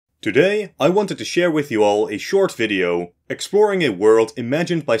Today, I wanted to share with you all a short video exploring a world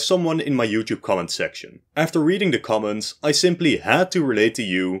imagined by someone in my YouTube comment section. After reading the comments, I simply had to relate to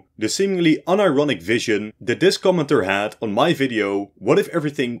you the seemingly unironic vision that this commenter had on my video What if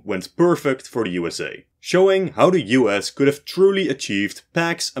everything went perfect for the USA, showing how the US could have truly achieved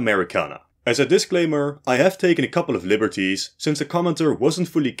Pax Americana. As a disclaimer, I have taken a couple of liberties since the commenter wasn't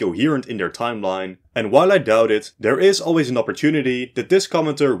fully coherent in their timeline, and while I doubt it, there is always an opportunity that this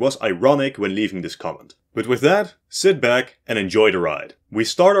commenter was ironic when leaving this comment. But with that, sit back and enjoy the ride. We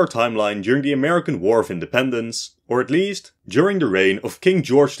start our timeline during the American War of Independence, or at least during the reign of King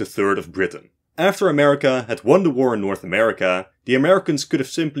George III of Britain. After America had won the war in North America, the Americans could have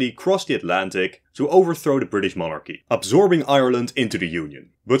simply crossed the Atlantic to overthrow the British monarchy, absorbing Ireland into the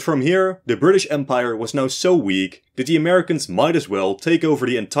Union. But from here, the British Empire was now so weak that the Americans might as well take over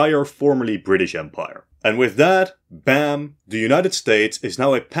the entire formerly British Empire. And with that, bam, the United States is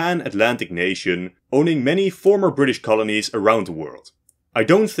now a pan-Atlantic nation, owning many former British colonies around the world. I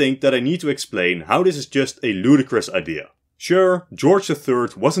don't think that I need to explain how this is just a ludicrous idea. Sure, George III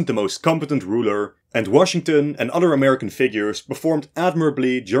wasn't the most competent ruler, and Washington and other American figures performed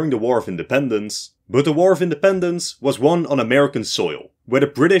admirably during the War of Independence, but the War of Independence was won on American soil, where the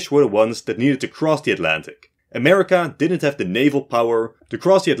British were the ones that needed to cross the Atlantic. America didn't have the naval power to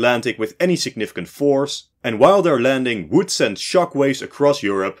cross the Atlantic with any significant force, and while their landing would send shockwaves across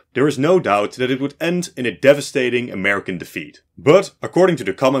Europe, there is no doubt that it would end in a devastating American defeat. But, according to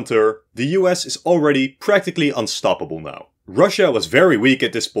the commenter, the US is already practically unstoppable now. Russia was very weak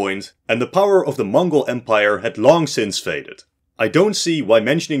at this point, and the power of the Mongol Empire had long since faded. I don't see why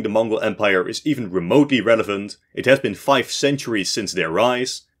mentioning the Mongol Empire is even remotely relevant. It has been 5 centuries since their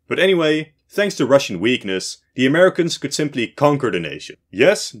rise. But anyway, thanks to Russian weakness, the Americans could simply conquer the nation.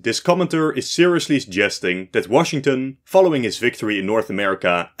 Yes, this commenter is seriously suggesting that Washington, following his victory in North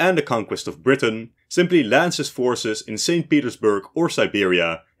America and the conquest of Britain, simply lands his forces in St. Petersburg or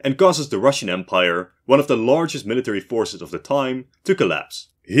Siberia and causes the Russian Empire, one of the largest military forces of the time, to collapse.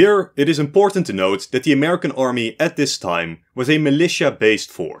 Here, it is important to note that the American army at this time was a militia-based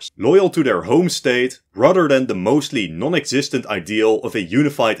force, loyal to their home state rather than the mostly non-existent ideal of a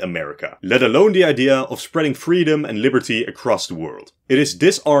unified America, let alone the idea of spreading freedom and liberty across the world. It is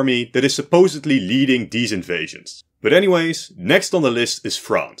this army that is supposedly leading these invasions. But anyways, next on the list is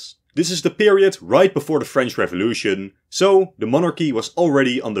France. This is the period right before the French Revolution, so the monarchy was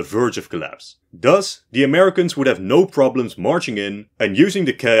already on the verge of collapse. Thus, the Americans would have no problems marching in and using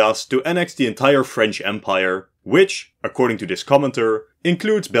the chaos to annex the entire French Empire, which, according to this commenter,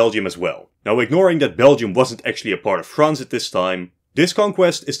 includes Belgium as well. Now, ignoring that Belgium wasn't actually a part of France at this time, this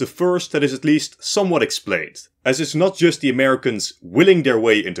conquest is the first that is at least somewhat explained, as it's not just the Americans willing their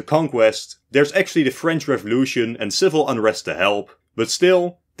way into conquest, there's actually the French Revolution and civil unrest to help, but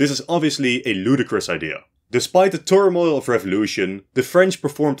still, this is obviously a ludicrous idea. Despite the turmoil of revolution, the French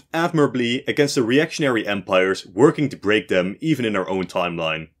performed admirably against the reactionary empires working to break them even in our own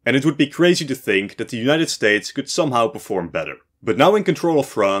timeline, and it would be crazy to think that the United States could somehow perform better. But now in control of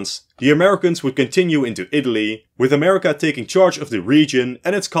France, the Americans would continue into Italy, with America taking charge of the region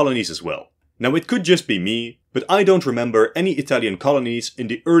and its colonies as well. Now it could just be me, but I don't remember any Italian colonies in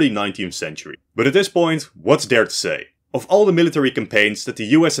the early 19th century. But at this point, what's there to say? Of all the military campaigns that the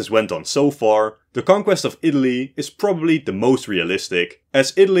US has went on so far, the conquest of Italy is probably the most realistic,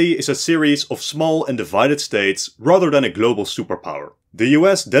 as Italy is a series of small and divided states rather than a global superpower. The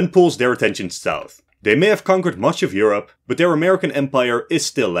US then pulls their attention south. They may have conquered much of Europe, but their American empire is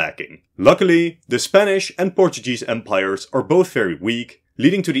still lacking. Luckily, the Spanish and Portuguese empires are both very weak,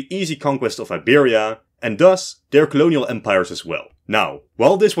 leading to the easy conquest of Iberia, and thus their colonial empires as well. Now,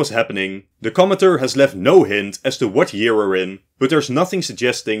 while this was happening, the commenter has left no hint as to what year we're in, but there's nothing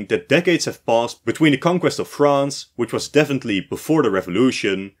suggesting that decades have passed between the conquest of France, which was definitely before the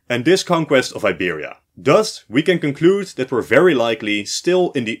revolution, and this conquest of Iberia. Thus, we can conclude that we're very likely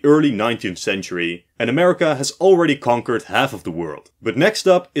still in the early 19th century, and America has already conquered half of the world. But next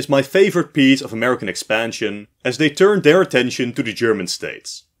up is my favorite piece of American expansion, as they turned their attention to the German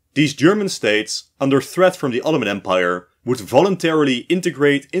states. These German states, under threat from the Ottoman Empire, would voluntarily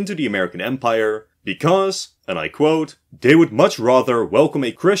integrate into the American Empire because, and I quote, they would much rather welcome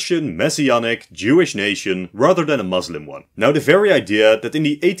a Christian, Messianic, Jewish nation rather than a Muslim one. Now the very idea that in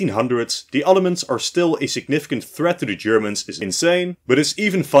the 1800s the Ottomans are still a significant threat to the Germans is insane, but it's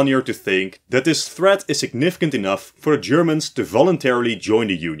even funnier to think that this threat is significant enough for the Germans to voluntarily join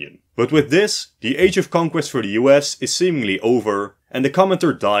the Union. But with this, the age of conquest for the US is seemingly over, and the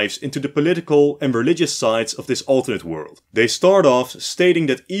commenter dives into the political and religious sides of this alternate world. They start off stating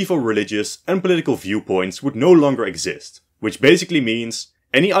that evil religious and political viewpoints would no longer exist, which basically means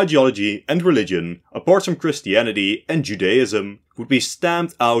Any ideology and religion, apart from Christianity and Judaism, would be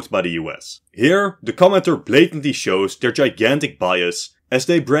stamped out by the US. Here, the commenter blatantly shows their gigantic bias as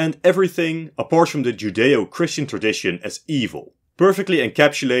they brand everything apart from the Judeo-Christian tradition as evil, perfectly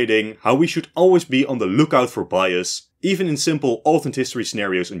encapsulating how we should always be on the lookout for bias, even in simple alternate history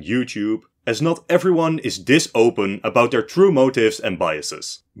scenarios on YouTube, as not everyone is this open about their true motives and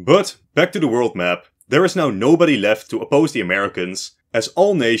biases. But, back to the world map, there is now nobody left to oppose the Americans, as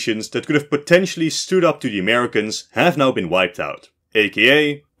all nations that could have potentially stood up to the Americans have now been wiped out.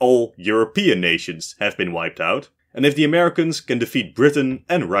 AKA, all European nations have been wiped out. And if the Americans can defeat Britain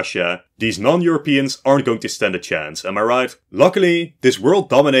and Russia, these non-Europeans aren't going to stand a chance, am I right? Luckily, this world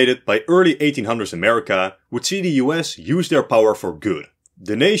dominated by early 1800s America would see the US use their power for good.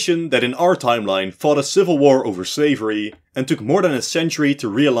 The nation that in our timeline fought a civil war over slavery and took more than a century to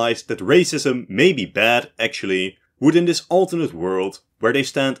realize that racism may be bad actually, would in this alternate world, where they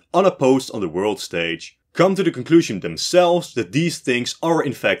stand unopposed on the world stage, come to the conclusion themselves that these things are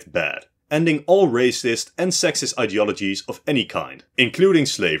in fact bad, ending all racist and sexist ideologies of any kind, including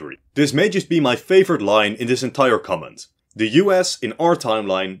slavery. This may just be my favorite line in this entire comment. The US in our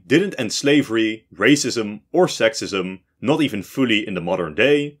timeline didn't end slavery, racism or sexism, not even fully in the modern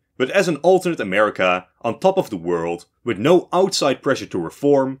day, but as an alternate America on top of the world, with no outside pressure to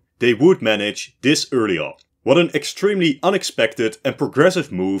reform, they would manage this early on. What an extremely unexpected and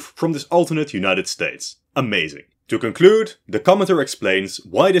progressive move from this alternate United States. Amazing. To conclude, the commenter explains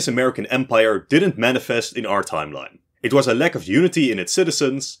why this American empire didn't manifest in our timeline. It was a lack of unity in its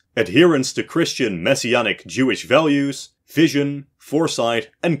citizens, adherence to Christian messianic Jewish values, vision, foresight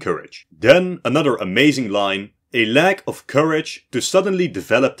and courage. Then another amazing line, a lack of courage to suddenly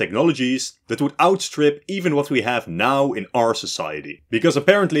develop technologies that would outstrip even what we have now in our society. Because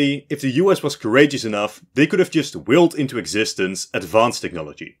apparently, if the US was courageous enough, they could have just willed into existence advanced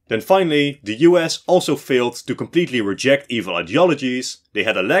technology. Then finally, the US also failed to completely reject evil ideologies, they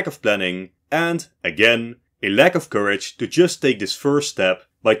had a lack of planning, and, again, a lack of courage to just take this first step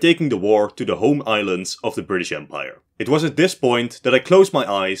by taking the war to the home islands of the British Empire. It was at this point that I closed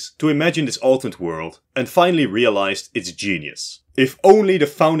my eyes to imagine this alternate world and finally realized its genius. If only the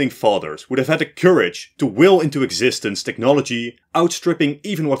founding fathers would have had the courage to will into existence technology outstripping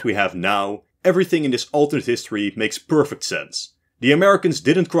even what we have now, everything in this alternate history makes perfect sense. The Americans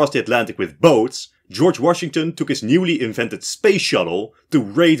didn't cross the Atlantic with boats, George Washington took his newly invented space shuttle to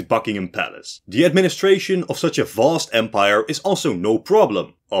raid Buckingham Palace. The administration of such a vast empire is also no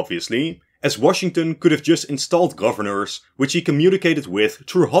problem, obviously, as Washington could have just installed governors which he communicated with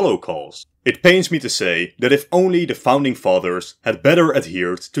through holocalls. It pains me to say that if only the founding fathers had better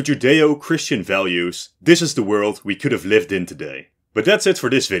adhered to Judeo-Christian values, this is the world we could have lived in today. But that's it for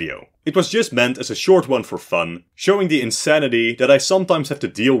this video. It was just meant as a short one for fun, showing the insanity that I sometimes have to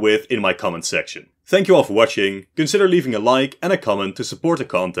deal with in my comment section. Thank you all for watching, consider leaving a like and a comment to support the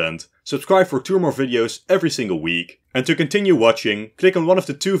content, subscribe for 2 more videos every single week, and to continue watching, click on one of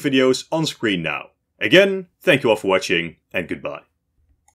the 2 videos on screen now. Again, thank you all for watching, and goodbye.